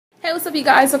Hey, what's up you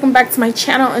guys? Welcome back to my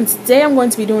channel, and today I'm going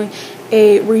to be doing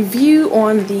a review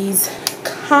on these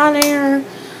Conair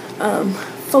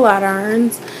flat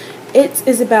irons. It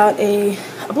is about I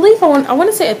want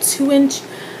to say a 2-inch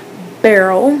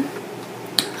barrel.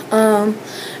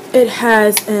 It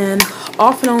has an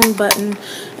off and on button,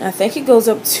 and I think it goes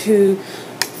up to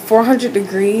 400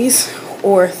 degrees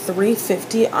or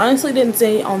 350. Honestly, didn't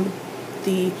say on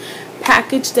the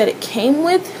package that it came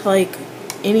with, like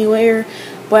anywhere.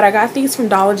 But I got these from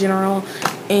Dollar General,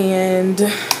 and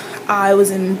I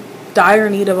was in dire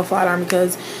need of a flat iron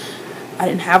because I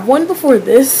didn't have one before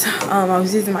this. I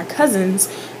was using my cousin's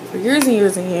for years and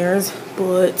years and years,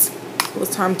 but it was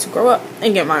time to grow up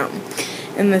and get my own.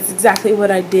 And that's exactly what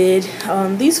I did.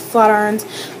 These flat irons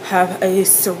have a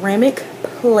ceramic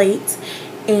plate,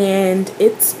 and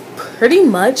it's pretty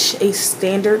much a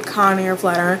standard Conair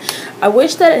flat iron. I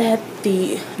wish that it had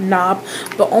the knob,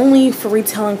 but only for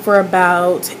retailing for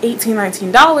about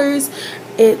 $18–19.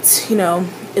 It's, you know,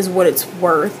 is what it's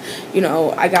worth. You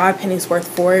know, I got my penny's worth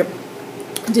for it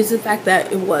due to the fact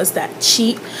that it was that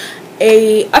cheap.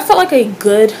 I felt like a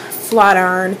good flat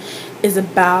iron is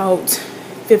about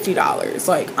 $50.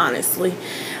 Like, honestly,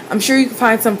 I'm sure you can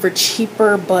find some for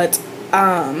cheaper, but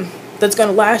that's going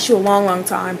to last you a long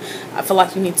time. I feel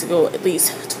like you need to go at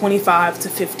least $25 to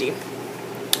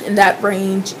 $50 in that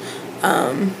range.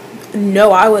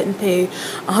 No, I wouldn't pay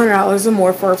 $100 or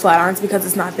more for a flat irons because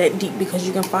it's not that deep, because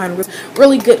you can find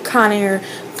really good Conair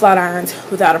flat irons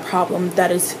without a problem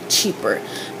that is cheaper.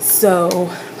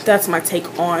 So that's my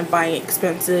take on buying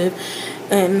expensive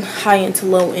and high-end to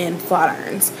low-end flat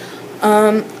irons.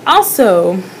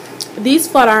 Also, these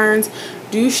flat irons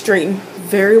do straighten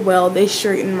very well. They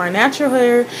straighten my natural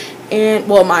hair and,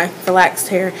 well, my relaxed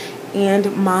hair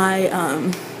and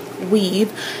my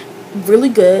weave really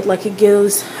good. Like, it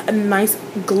gives a nice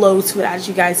glow to it, as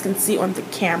you guys can see on the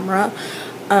camera.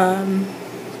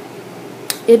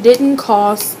 It didn't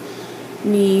cost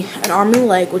me an arm and a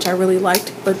leg, which I really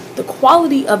liked, but the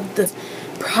quality of the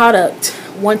product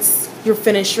once you're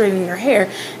finished straightening your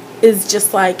hair is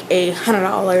just like a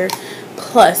 $100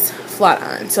 plus flat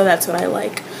iron. So that's what I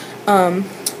like. I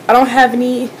don't have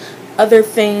any other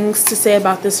things to say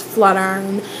about this flat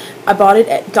iron. I bought it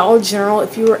at Dollar General,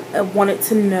 if you wanted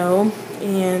to know,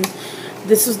 and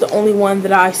this is the only one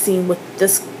that I've seen with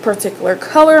this particular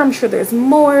color. I'm sure there's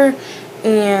more,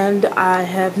 and I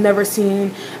have never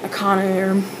seen a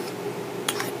Conair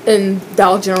in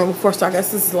Dollar General before, so I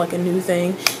guess this is like a new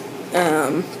thing.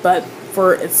 But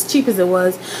for as cheap as it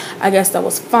was, I guess that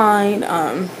was fine.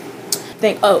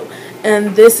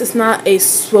 And this is not a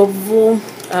swivel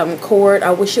cord.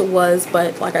 I wish it was,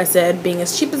 but like I said, being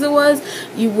as cheap as it was,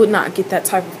 you would not get that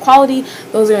type of quality.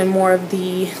 Those are in more of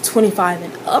the 25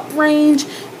 and up range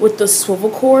with the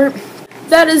swivel cord.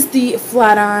 That is the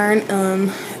flat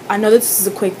iron. I know this is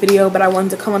a quick video, but I wanted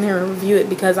to come on here and review it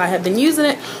because I have been using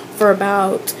it for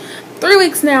about 3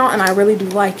 weeks now, and I really do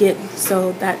like it.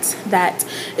 So that's that.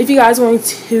 If you guys want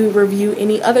to review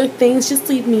any other things, just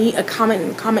leave me a comment in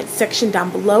the comment section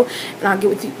down below, and I'll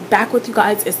get back with you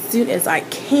guys as soon as I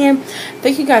can.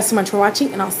 Thank you guys so much for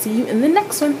watching, and I'll see you in the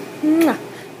next one.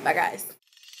 Bye guys.